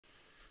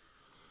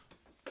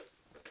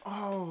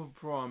Oh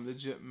bro, I'm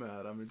legit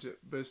mad. I'm legit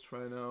pissed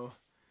right now.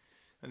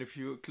 And if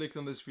you clicked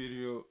on this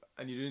video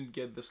and you didn't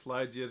get the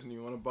slides yet and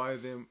you want to buy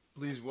them,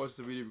 please watch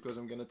the video because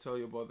I'm gonna tell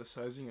you about the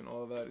sizing and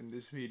all that in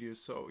this video,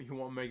 so you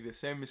won't make the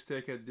same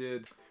mistake I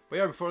did. But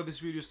yeah, before this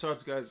video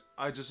starts guys,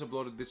 I just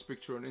uploaded this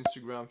picture on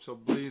Instagram, so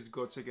please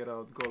go check it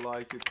out, go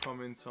like it,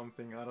 comment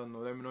something, I don't know,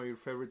 let me know your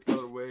favorite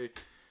colorway.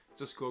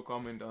 Just go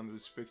comment under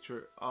this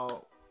picture.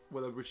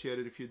 Will appreciate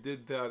it if you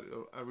did that.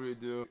 I really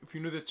do. If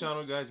you're new to the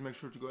channel guys, make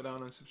sure to go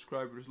down and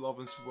subscribe. Your love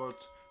and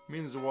support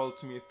means the world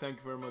to me. Thank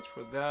you very much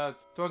for that.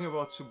 Talking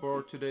about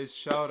support, today's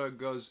shout out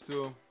goes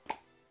to,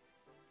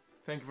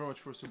 thank you very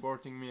much for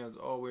supporting me as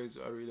always.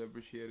 I really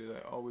appreciate it.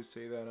 I always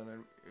say that and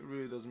it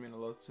really does mean a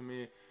lot to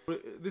me.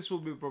 This will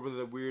be probably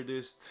the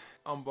weirdest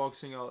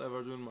unboxing I'll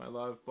ever do in my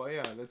life, but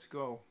yeah, let's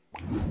go.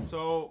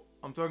 So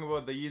I'm talking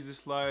about the Yeezy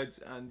slides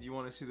and you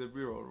want to see the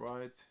b-roll,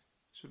 right?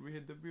 Should we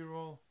hit the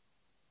b-roll?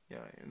 Yeah,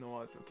 you know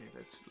what? Okay,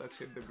 let's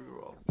hit the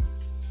b-roll.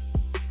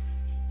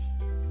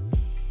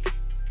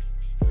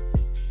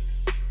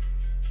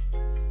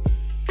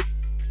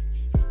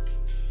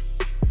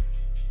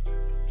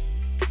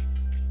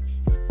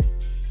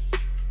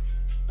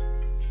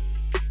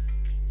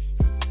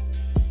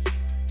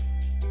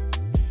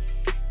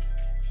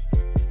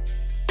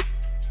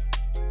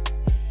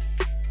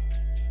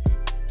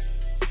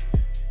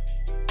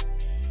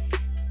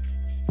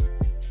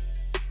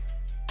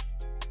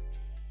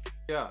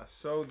 Yeah,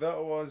 so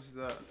that was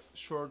the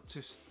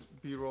shortest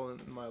b-roll in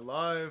my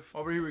life.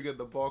 Over here we get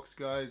the box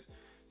guys.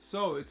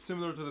 So it's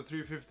similar to the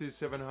 350s,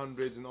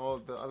 700s and all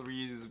the other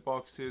Yeezys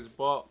boxes,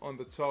 but on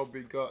the top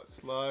we got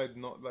slide,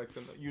 not like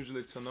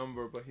usually it's a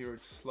number, but here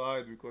it's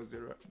slide because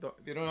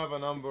they don't have a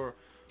number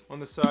on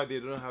the side,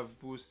 they don't have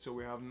boost, so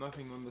we have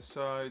nothing on the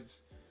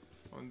sides.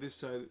 On this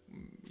side,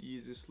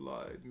 Yeezy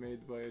slide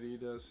made by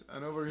Adidas,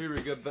 and over here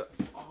we got the,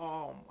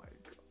 oh my god.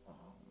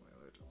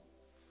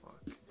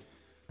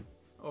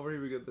 Over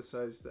here we got the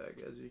size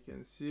tag. As you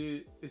can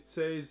see, it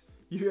says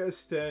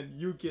US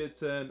 10, UK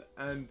 10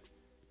 and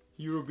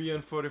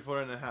European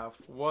 44.5.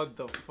 What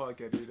the fuck,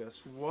 Adidas?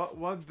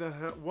 What the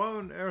hell? What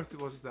on earth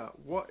was that?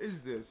 What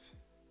is this?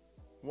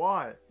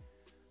 Why?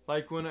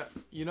 Like when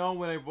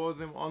I bought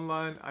them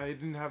online, I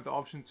didn't have the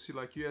option to see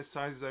like US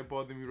sizes. I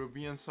bought them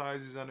European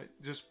sizes and I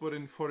just put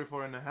in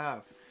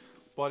 44.5.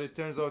 But it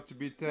turns out to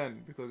be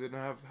 10 because they don't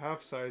have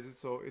half sizes,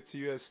 so it's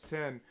US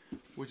 10,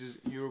 which is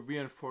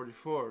European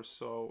 44.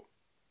 So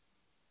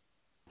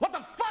what the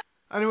fuck?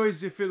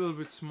 Anyways, they fit a little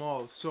bit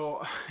small,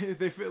 so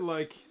they fit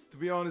like, to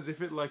be honest, they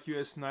fit like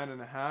US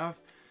 9.5.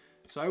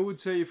 So I would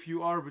say if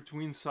you are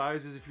between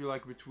sizes, if you're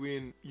like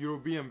between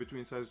European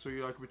between sizes, so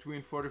you're like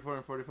between 44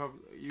 and 45,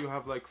 you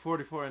have like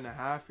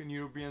 44.5 in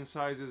European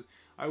sizes,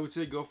 I would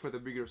say go for the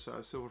bigger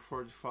size, so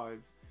for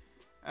 45.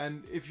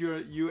 And if you're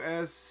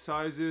US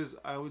sizes,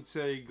 I would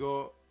say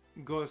go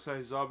a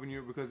size up in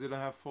Europe because they don't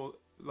have full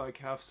like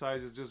half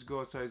sizes, just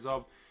go a size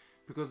up.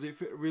 Because they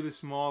fit really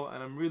small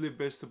and I'm really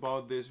pissed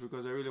about this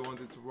because I really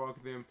wanted to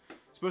rock them,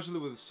 especially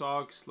with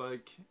socks.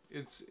 Like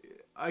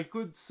I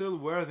could still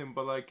wear them,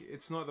 but like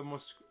it's not the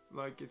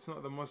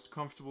most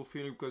comfortable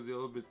feeling because they're a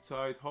little bit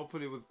tight.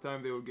 Hopefully with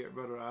time they will get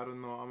better, I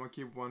don't know, I'm gonna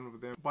keep one of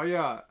them. But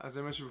yeah, as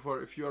I mentioned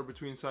before, if you are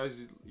between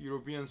sizes,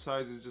 European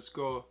sizes, just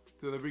go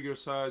to the bigger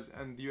size,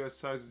 and the US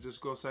sizes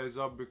just go size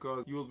up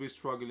because you will be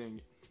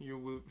struggling. You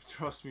will,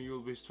 trust me, you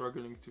will be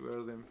struggling to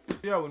wear them.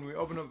 Yeah, when we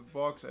open up the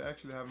box, I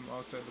actually have them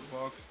outside the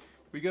box.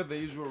 We got the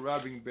usual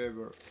wrapping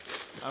paper.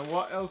 And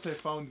what else I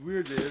found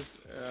weird is,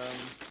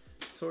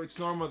 so it's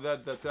normal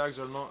that the tags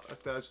are not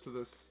attached to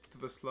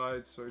the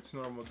slides, so it's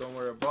normal, don't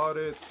worry about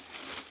it.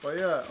 But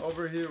yeah,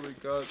 over here we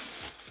got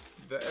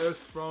the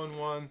earth brown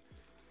one.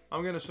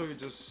 I'm gonna show you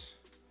just,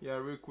 yeah,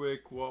 real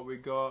quick what we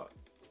got.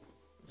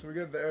 So we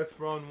got the earth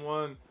brown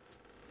one,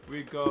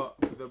 we got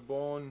the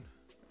bone,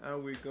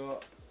 and we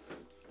got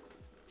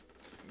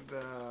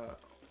the,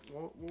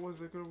 what was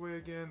the colorway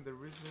again? The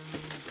Risen?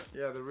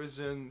 Yeah, the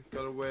Risen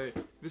colorway.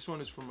 This one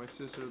is for my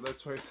sister,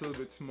 that's why it's a little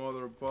bit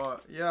smaller,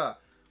 but yeah,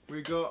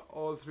 we got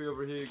all three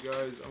over here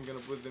guys. I'm gonna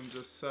put them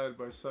just side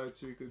by side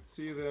so you could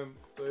see them.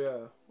 So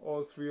yeah,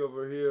 all three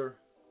over here.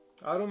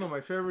 I don't know,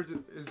 my favorite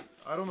is,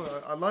 I don't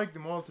know, I like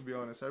them all to be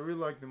honest. I really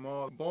like them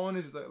all. Bone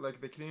is like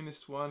the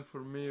cleanest one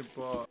for me,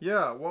 but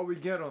yeah, what we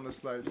get on the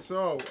slide.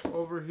 So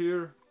over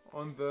here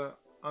on the,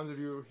 under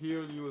your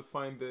heel you will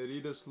find the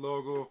Adidas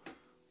logo,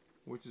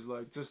 which is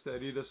like just the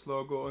Adidas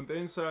logo. On the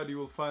inside you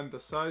will find the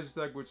size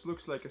tag, which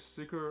looks like a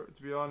sticker,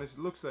 to be honest.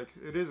 It looks like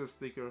it is a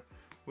sticker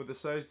with the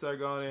size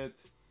tag on it.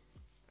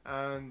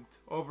 And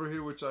over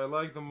here, which I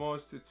like the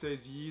most, it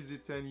says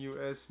Yeezy 10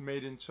 US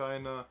made in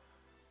China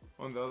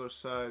on the other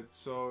side.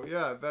 So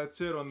yeah, that's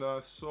it. On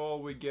the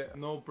sole we get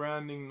no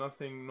branding,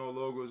 nothing, no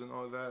logos and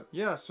all that.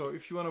 Yeah, so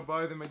if you want to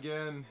buy them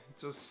again,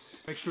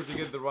 Just make sure to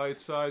get the right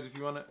size.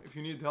 If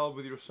you need help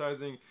with your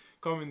sizing,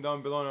 comment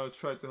down below and I'll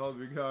try to help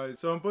you guys.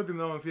 So I'm putting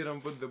them on my feet.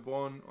 I'm putting the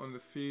bone on the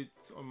feet,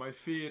 on my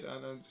feet,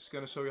 and I'm just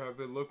gonna show you how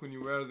they look when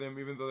you wear them,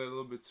 even though they're a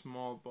little bit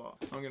small. But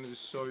I'm gonna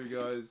just show you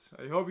guys.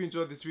 I hope you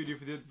enjoyed this video.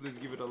 If you did, please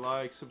give it a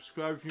like,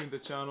 subscribe if you're new to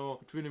the channel.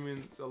 It really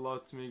means a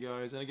lot to me,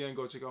 guys. And again,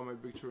 go check out my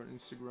picture on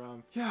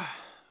Instagram. Yeah,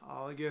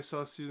 I guess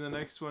I'll see you in the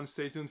next one.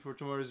 Stay tuned for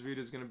tomorrow's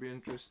video. It's gonna be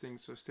interesting,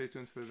 so stay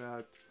tuned for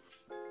that.